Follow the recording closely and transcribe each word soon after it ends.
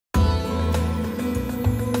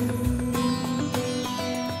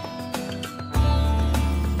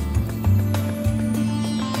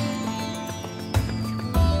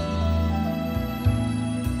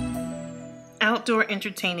Outdoor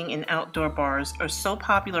entertaining and outdoor bars are so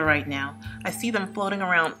popular right now. I see them floating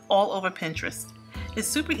around all over Pinterest. It's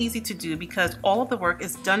super easy to do because all of the work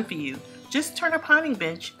is done for you. Just turn a potting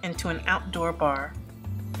bench into an outdoor bar.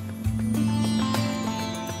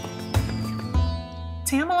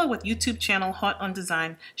 Tamala with YouTube channel Hot on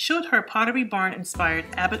Design showed her Pottery Barn inspired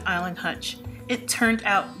Abbott Island hutch. It turned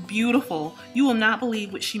out beautiful. You will not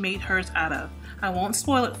believe what she made hers out of. I won't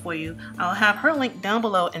spoil it for you. I'll have her link down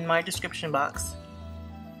below in my description box.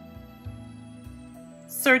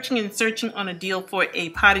 Searching and searching on a deal for a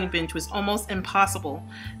potting bench was almost impossible.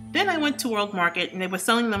 Then I went to World Market and they were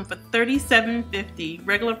selling them for $37.50,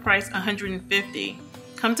 regular price $150.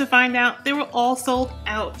 Come to find out, they were all sold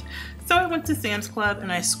out. So I went to Sam's Club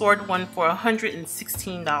and I scored one for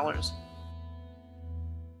 $116.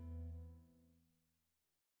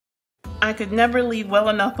 I could never leave well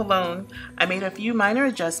enough alone. I made a few minor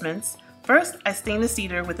adjustments. First, I stained the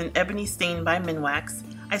cedar with an ebony stain by Minwax.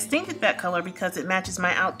 I stained it that color because it matches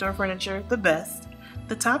my outdoor furniture the best.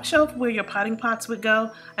 The top shelf where your potting pots would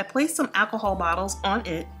go, I placed some alcohol bottles on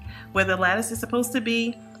it. Where the lattice is supposed to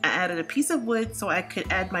be, I added a piece of wood so I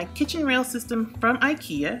could add my kitchen rail system from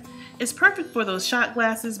IKEA. It's perfect for those shot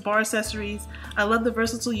glasses, bar accessories. I love the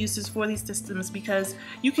versatile uses for these systems because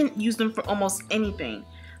you can use them for almost anything.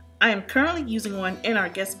 I am currently using one in our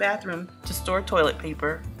guest bathroom to store toilet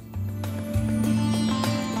paper.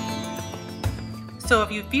 So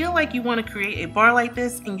if you feel like you want to create a bar like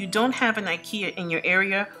this and you don't have an IKEA in your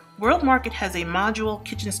area, World Market has a modular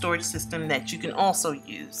kitchen storage system that you can also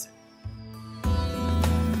use.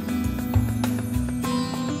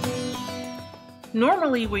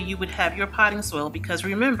 Normally where you would have your potting soil, because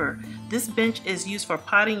remember, this bench is used for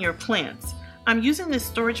potting your plants. I'm using this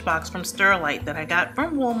storage box from Sterlite that I got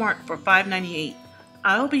from Walmart for $5.98.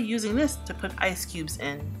 I'll be using this to put ice cubes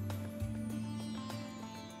in.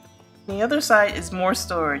 The other side is more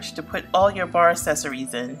storage to put all your bar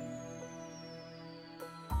accessories in.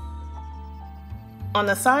 On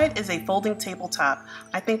the side is a folding tabletop.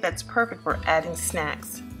 I think that's perfect for adding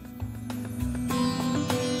snacks.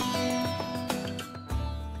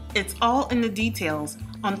 It's all in the details.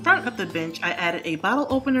 On front of the bench, I added a bottle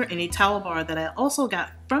opener and a towel bar that I also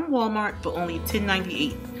got from Walmart for only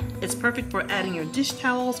 $10.98. It's perfect for adding your dish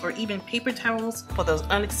towels or even paper towels for those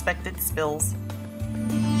unexpected spills.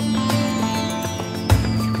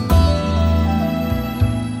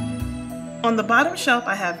 On the bottom shelf,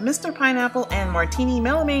 I have Mr. Pineapple and Martini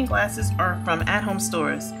melamine glasses are from At Home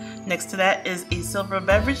Stores. Next to that is a silver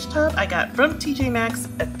beverage tub I got from TJ Maxx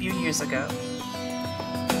a few years ago.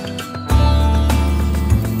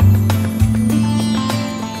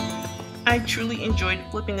 I truly enjoyed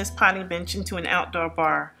flipping this potting bench into an outdoor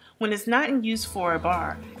bar. When it's not in use for a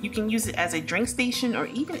bar, you can use it as a drink station or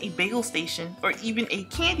even a bagel station or even a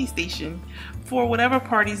candy station for whatever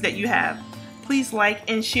parties that you have. Please like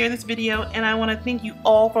and share this video, and I want to thank you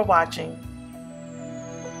all for watching.